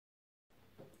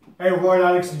Hey everyone,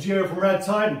 Alex and Gio from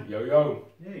RaddTitan. Yo yo.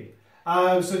 Yay.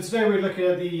 So today we're looking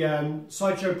at the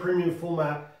Sideshow premium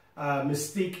format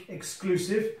Mystique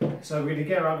exclusive. So we're going to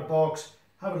get her out of the box,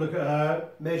 have a look at her,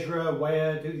 measure her, weigh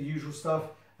her, do the usual stuff,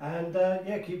 and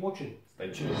yeah, keep watching.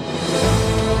 Stay tuned.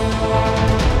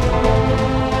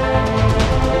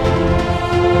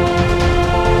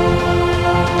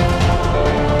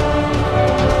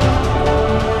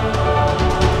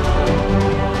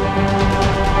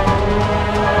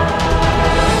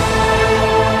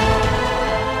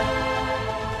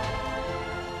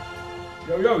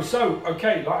 So,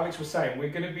 okay, like Alex was saying, we're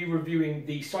going to be reviewing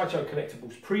the Sideshow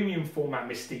Collectibles premium format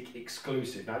Mystique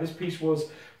exclusive. Now, this piece was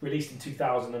released in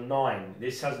 2009.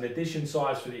 This has an edition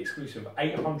size for the exclusive of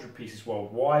 800 pieces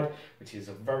worldwide, which is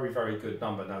a very, very good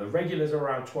number. Now, the regulars are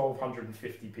around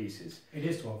 1,250 pieces. It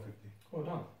is 1,250. Well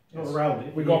done. It's not around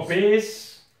it. We've got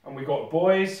beers. And we've got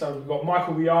boys, so we've got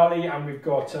Michael Riali and we've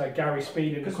got Gary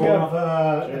Speed in the corner.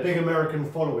 We have a big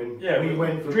American following. Yeah, we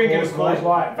went for drinking a Coors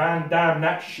Light, Van Damme,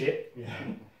 that shit. Yeah.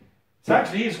 So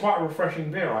actually, it's quite a refreshing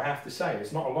beer, I have to say.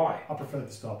 It's not a lie. I prefer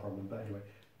the Star Problem, but anyway,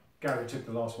 Gary took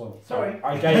the last one. Sorry,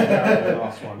 I gave Gary the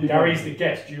last one. Gary's the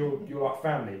guest. You're like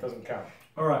family. It doesn't count.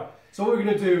 All right. So what we're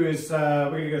going to do is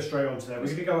we're going to go straight on to that. We're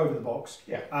going to go over the box.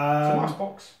 Yeah. It's a nice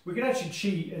box. We can actually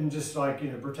cheat and just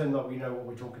pretend like we know what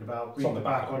we're talking about. Read on the the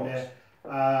back back on of the there.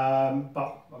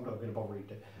 But I'm not going to bother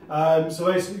reading it.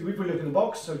 So basically, we put a look at the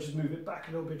box. So just move it back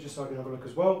a little bit just so I can have a look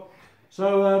as well.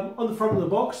 So on the front of the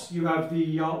box, you have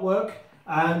the artwork,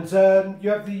 and you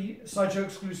have the Sideshow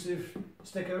exclusive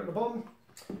sticker at the bottom,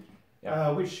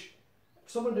 which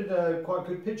someone did a quite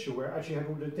good picture where it actually had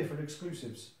all the different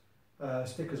exclusives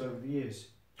stickers over the years.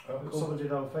 Oh, cool. Someone did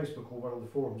it on Facebook or one of the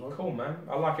forums. Right? Cool, man.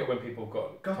 I like it when people have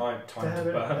got time to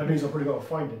burn. That means I've probably got to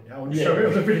find it now and show it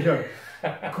on the video,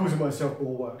 causing myself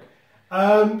more work.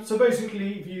 So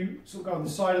basically, if you sort of go on the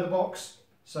side of the box,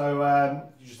 so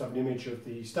you just have an image of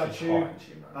the statue.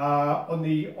 On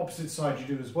the opposite side, you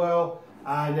do as well,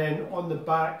 and then on the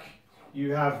back,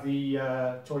 you have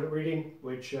the toilet reading,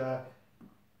 which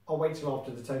I'll wait till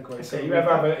after the takeaway. So you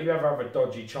ever have a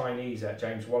dodgy Chinese at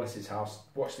James Wallace's house?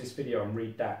 Watch this video and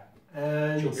read that.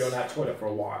 And she'll be on that toilet for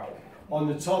a while. On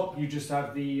the top, you just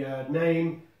have the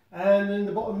name, and then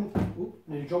the bottom. Ooh,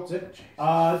 nearly dropped it.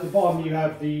 The bottom, you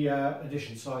have the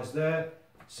edition size there.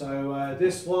 So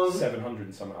this one 700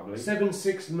 and something, I believe.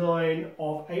 769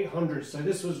 of 800. So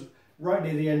this was right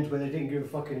near the end where they didn't give a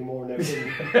fuck anymore and they're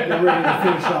ready to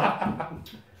finish up.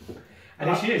 And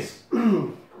here she is.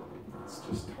 Let's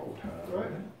just hold her.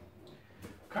 Right.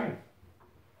 Okay.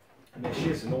 And there she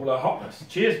is in all her hotness.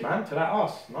 Cheers, man, to that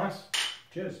ass. Nice.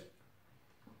 Cheers.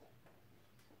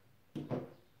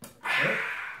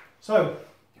 So,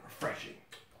 refreshing.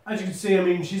 As you can see, I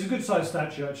mean, she's a good sized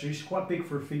statue actually. She's quite big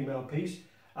for a female piece.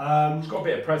 She's got a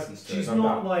bit of presence to her. She's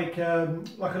not like a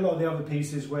lot of the other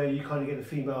pieces where you kind of get the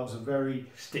females are very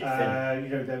stick thin. You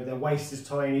know, their waist is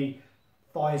tiny,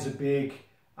 thighs are big.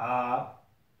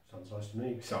 Sounds nice to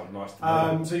me. Sounds nice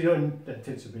to me. So you know, the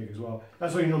tits are big as well.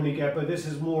 That's what you normally get, but this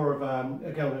is more of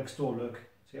a girl next door look.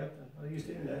 So yeah, I used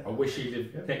it in there. I wish you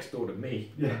lived next door to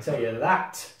me. Yeah. I'll tell you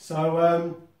that.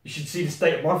 So you should see the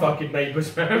state of my fucking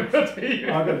neighbours, man. I've got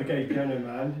the gay piano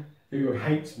man who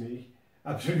hates me.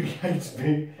 Absolutely hates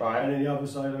me. Right. And then the other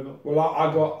side I got. Well,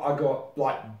 I got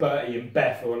like Bertie and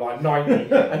Beth who are like 90,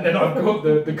 and then I've got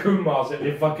the Kumars that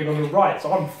live fucking on the right,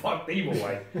 so I'm fucked either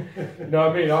way. You know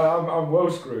what I mean? I'm well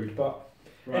screwed. But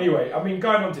anyway, I mean,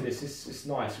 going on to this, it's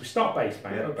nice. We start base,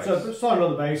 man. Yeah. Base. So starting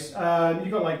on the base,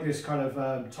 you've got like this kind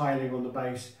of tiling on the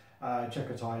base,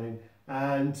 checker tiling,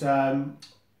 and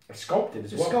it's sculpted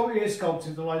as well. It is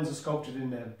sculpted. The lines are sculpted in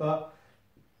there, but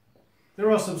there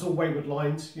are some sort of wayward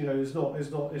lines. You know, it's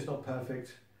not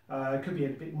perfect. It could be a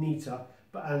bit neater,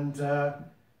 but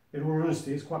in all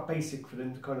honesty, it's quite basic for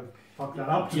them to kind of fuck that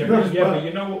up. But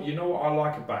you know what I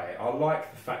like about it. I like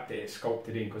the fact that it's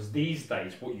sculpted in, because these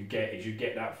days what you get is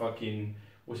that fucking,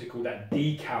 what's it called, that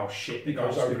decal shit that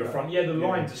goes over the front. Yeah, the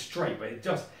lines are straight, but it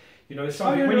just, you know, it's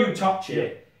something when you touch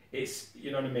it. It's,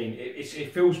 you know what I mean.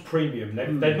 It feels premium.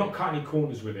 They've not cut any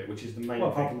corners with it, which is the main thing.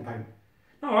 Apart from the paint.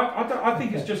 No, I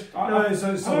think it's just. I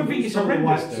don't think it's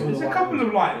horrendous. There's a couple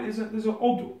of like there's an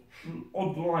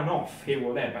odd line off here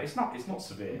or there, but it's not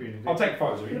severe. Really, I'll take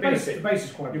photos of it. The base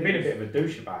is quite big. You've been a bit of a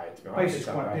douche about it. The base is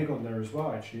quite big on there as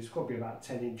well. Actually, it's got to be about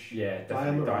 10-inch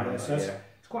diameter. So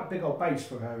it's quite a big old base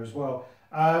for her as well.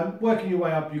 Working your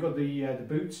way up, you've got the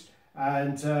boots.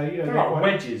 And you know, they're like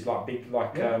wedges, like big,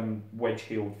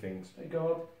 wedge-heeled things. They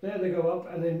go up. There they go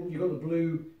up, and then you got the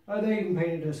blue. They even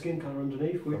painted her skin colour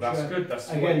underneath, which that's good. That's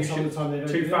again some of the time they don't.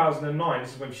 2009.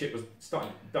 This is when shit was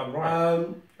done right.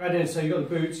 And then so you got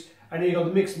the boots, And then you got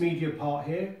the mixed media part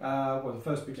here. Well, the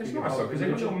first mixed media part. It's nice because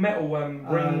they've got little metal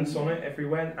rings on it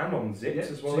everywhere and on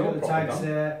zips as well. So you got the tags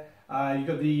there. You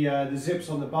got the zips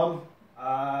on the bum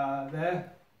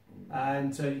there.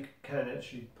 And so you can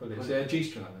actually pull it. Is there a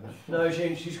G-string under there? No,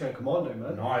 she's going commando,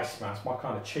 man. Nice, man. It's my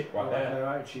kind of chick right there. Her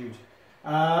attitude.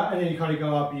 And then you kind of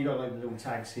go up, and you got like the little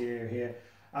tags here.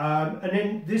 And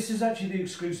then this is actually the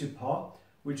exclusive part,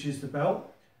 which is the belt.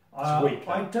 It's weak,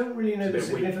 I don't really know the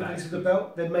significance of the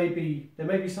belt. There may be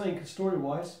something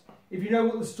story-wise. If you know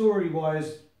what the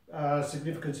story-wise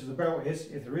significance of the belt is,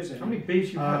 if there is any. How many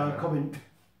beats you have? Comment.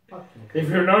 If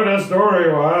you know the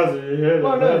story, why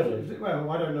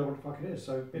well, I don't know what the fuck it is.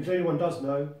 So if anyone does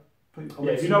know, put your comments.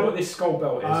 Yeah, if you know what this skull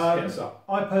belt is, hit us up.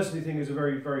 I personally think it's a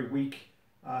very, very weak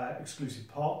exclusive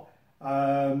part.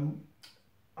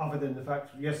 Other than the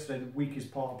fact yesterday the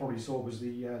weakest part I probably saw was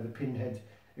the pinhead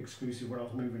exclusive when I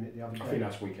was moving it the other day. I think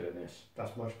that's weaker than this.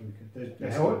 That's much weaker.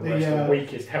 The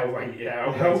weakest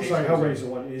Hellraiser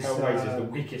one is Hellraiser is the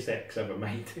weakest X ever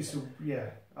made.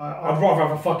 I'd rather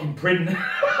have a fucking print.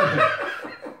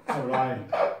 Alright.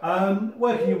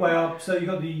 Working your way up, so you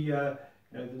got the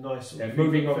nice.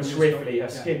 Moving on swiftly, her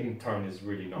skin tone is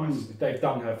really nice. They've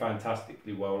done her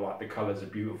fantastically well. Like the colours are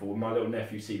beautiful. My little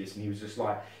nephew see this and he was just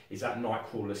like, "Is that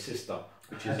Nightcrawler's sister?"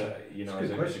 Which is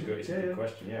it's a good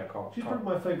question. Yeah, She's probably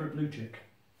my favourite blue chick.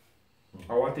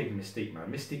 Oh, I think Mystique,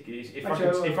 man. Mystique is if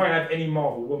I had any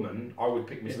Marvel woman, I would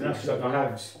pick Mystique. But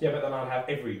then I'd have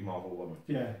every Marvel woman.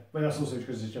 Yeah, but that's also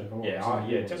because it's Jennifer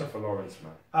Lawrence. Jennifer Lawrence,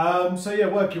 man. So yeah,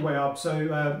 work your way up. So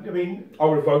I mean, I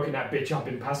would have woken that bitch up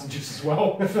in Passengers as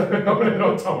well. I would have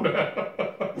not told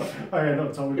her.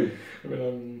 Not told her.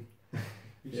 You've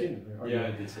seen it? Yeah,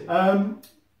 I did see it.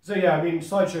 So yeah, I mean,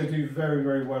 Sideshow do very,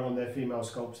 very well on their female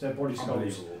sculpts, their body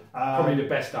sculpts. Probably the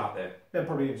best out there. There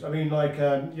probably is. I mean, like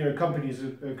companies are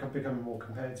becoming more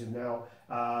competitive now.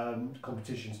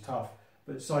 Competition's tough,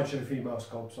 but Sideshow female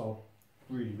sculpts are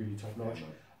really, really top notch.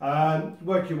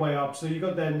 Work your way up. So you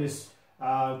got then this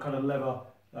kind of leather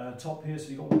top here. So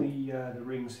you got the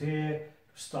rings here,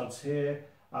 studs here.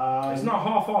 It's not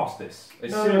half-assed. This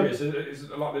it's serious. It's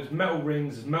like there's metal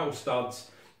rings, there's metal studs.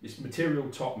 It's material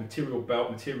top, material belt,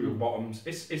 material bottoms.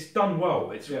 It's done well.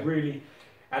 It's really,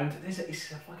 and it's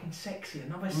a fucking sexy,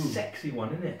 another sexy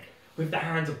one, isn't it? With the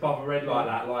hands above her head like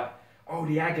that, like, oh,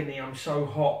 the agony, I'm so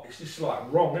hot. It's just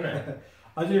like wrong, isn't it?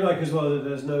 I do like as well that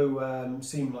there's no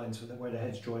seam lines where the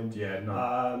head's joined. Yeah,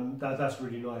 no. That's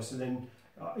really nice. And then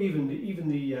even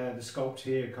the sculpt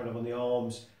here, kind of on the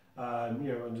arms.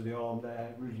 Under the arm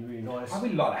there, really, really nice. I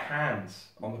really like the hands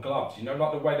on the gloves. You know,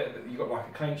 like the way that you got like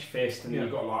a clenched fist and then you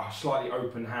got like a slightly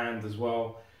open hand as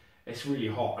well. It's really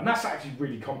hot, and that's actually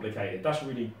really complicated. That's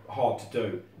really hard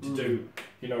to do.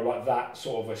 Like that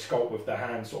sort of a sculpt with the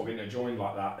hands sort of interjoined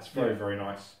like that. It's very, very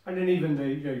nice. And then even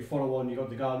you follow on, you got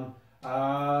the gun.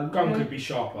 Gun could be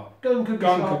sharper. Gun could be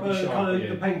sharper.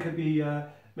 The paint could be.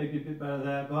 Maybe a bit better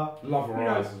there, but love her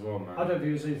eyes as well, man. I don't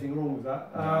think there's anything wrong with that.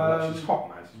 She's hot,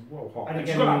 man. She's well hot. And again,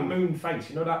 she's got that moon face.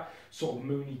 You know that sort of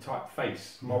moony type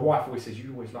face. My wife always says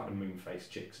you always like the moon face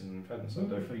chicks, and fairness, I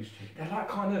do. They're like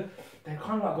kind of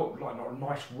got like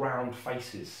nice round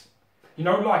faces. You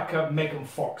know, like Megan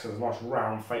Fox has a nice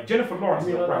round face. Jennifer Lawrence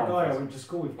has a round face. I went to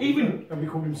school with. And we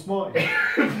called him Smarty.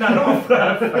 No, not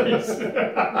flat face.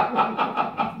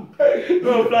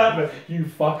 Not flat face. You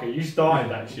fucker. You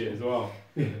started that shit as well.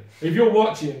 Yeah. If you're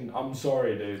watching, I'm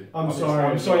sorry, dude. I'm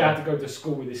sorry I had to go to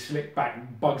school with this slick back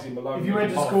Bugsy Malone. If you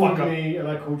went to school with me and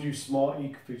I called you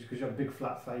Smarty because you have a big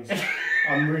flat face,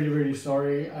 I'm really, really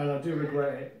sorry, and I do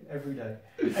regret it every day.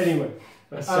 Anyway.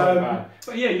 That's so bad.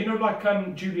 But yeah, like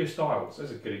Julia Stiles.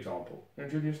 That's a good example. You know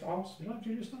Julia Stiles? You like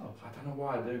Julia Stiles? I don't know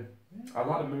why I do. Yeah. I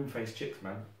like the moon-faced chicks,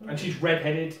 man. And she's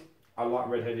red-headed. I like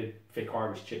red-headed, thick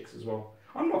Irish chicks as well.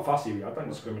 I'm not fussy. I don't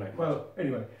discriminate. Well,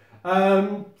 anyway.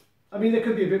 I mean, there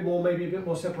could be maybe a bit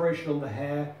more separation on the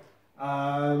hair.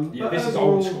 This is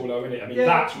old school though, isn't it? I mean,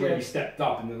 that's really stepped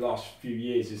up in the last few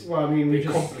years. The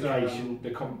complication,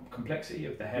 the complexity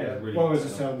of the hair. Really as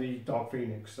I say, the Dark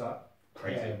Phoenix, that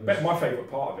crazy. But my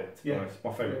favourite part of it.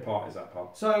 My favourite part is that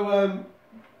part. So,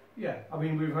 I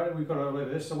mean, we've got over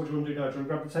this. So, what do you want to do now? Do you want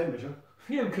to grab the tape measure?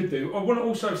 Yeah, we could do. I want to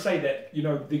also say that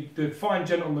the fine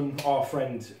gentleman, our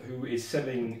friend, who is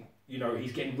selling.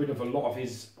 He's getting rid of a lot of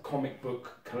his comic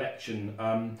book collection.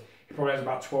 He probably has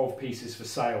about 12 pieces for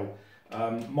sale.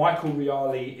 Michael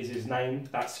Reale is his name.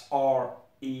 That's R-E-A-L-E.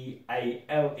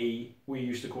 We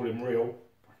used to call him Real.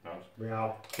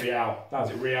 Real. That was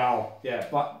it, Real. Yeah,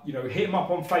 but, hit him up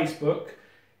on Facebook.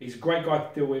 He's a great guy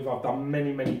to deal with. I've done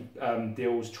many, many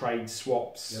deals, trades,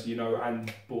 swaps,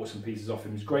 and bought some pieces off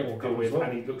him. He's great to deal with,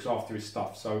 and he looks after his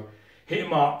stuff. So hit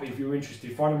him up if you're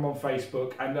interested. Find him on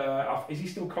Facebook. And is he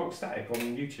still Cult Static on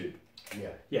YouTube? Yeah.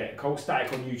 Yeah, Cult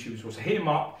Static on YouTube as well. So hit him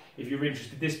up if you're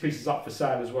interested. This piece is up for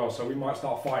sale as well, so we might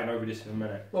start fighting over this in a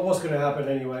minute. Well, what's going to happen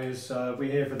anyway is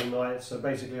we're here for the night, so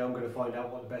basically I'm going to find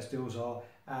out what the best deals are,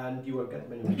 and you won't get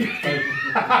them anyway.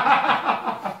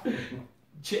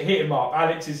 Hit him up.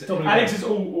 Alex is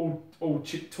all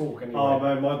talk anyway. Oh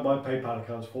man, my PayPal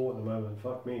account's full at the moment.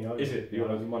 Fuck me. Is it? You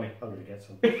want the money? I'm going to get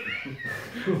some.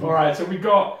 Alright, so you're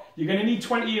going to need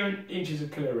 20 inches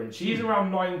of clearance. She is around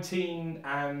 19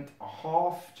 and a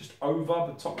half, just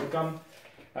over the top of the gun.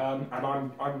 And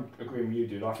I'm agreeing with you,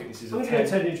 dude. I think this is a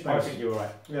 10 inch base. I think you're right.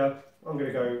 Yeah, I'm going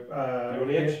to go. You're on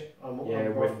the edge?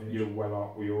 You're well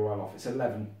off. It's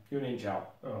 11. You're an inch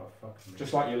out. Oh, fuck me.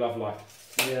 Just like your love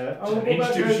life. Yeah. Oh, an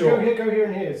inch too short. Go here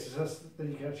and here.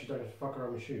 Then you can actually don't have to fuck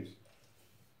around with shoes.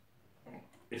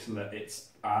 It's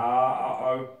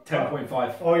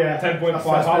 10.5. Oh yeah. 10.5.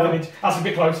 Half an inch. That's a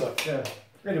bit closer. Yeah.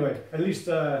 Anyway, at least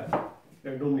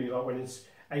normally like when it's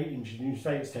 8 inches, you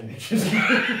say it's 10 inches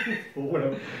or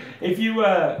whatever. If you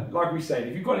like we said,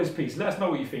 if you've got this piece, let us know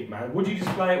what you think, man. Would you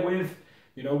display it with?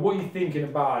 You know, what are you thinking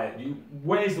about it?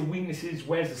 Where's the weaknesses?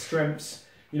 Where's the strengths?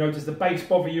 You know, does the base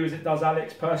bother you as it does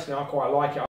Alex? Personally, I quite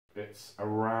like it. It's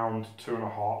around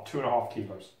 2.5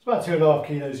 kilos. It's about 2.5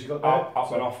 kilos you got there.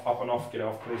 Up and off. Get it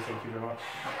off, please. Thank you very much.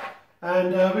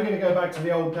 And we're going to go back to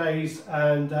the old days,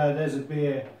 and there's a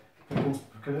beer. I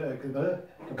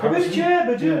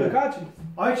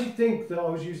actually think that I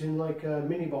was using like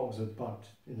mini bottles of Bud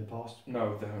in the past.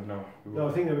 No. No,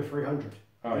 I think they were 300.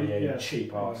 Oh yeah, you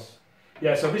cheap ass.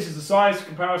 Yeah, so this is the size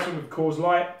comparison with Coors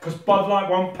Light, because Bud Light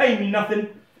won't pay me nothing.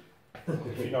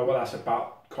 If you know what that's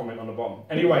about, comment on the bottom.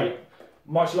 Anyway,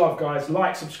 much love, guys.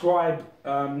 Like, subscribe,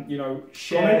 you know,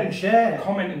 share.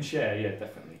 Comment and share, yeah,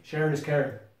 definitely. Sharing is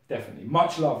caring. Definitely.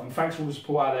 Much love, and thanks for all the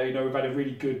support out there. You know, we've had a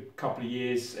really good couple of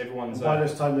years. Everyone's... by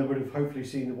this time, they would have hopefully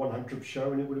seen the 100th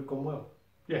show, and it would have gone well.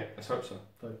 Yeah, let's hope so.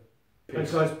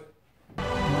 Thanks, guys.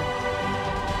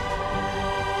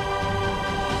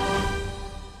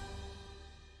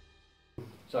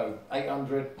 So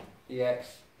 800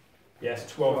 EX. Yes,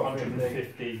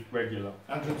 1250 regular.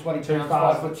 120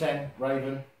 pounds, 5'10",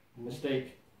 Raven,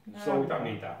 Mystique. No, so we don't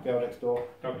need that. Girl next door.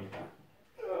 Don't need that.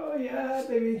 Oh yeah,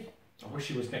 baby. I wish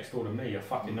he was next door to me. I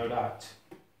fucking know that.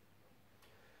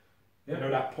 You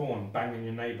know that porn, banging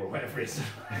your neighbour or whatever it is.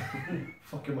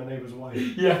 Fucking my neighbour's wife.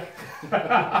 Yeah.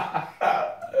 Right.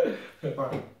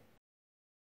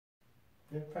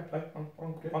 Yeah, fair play.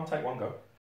 One take, one go.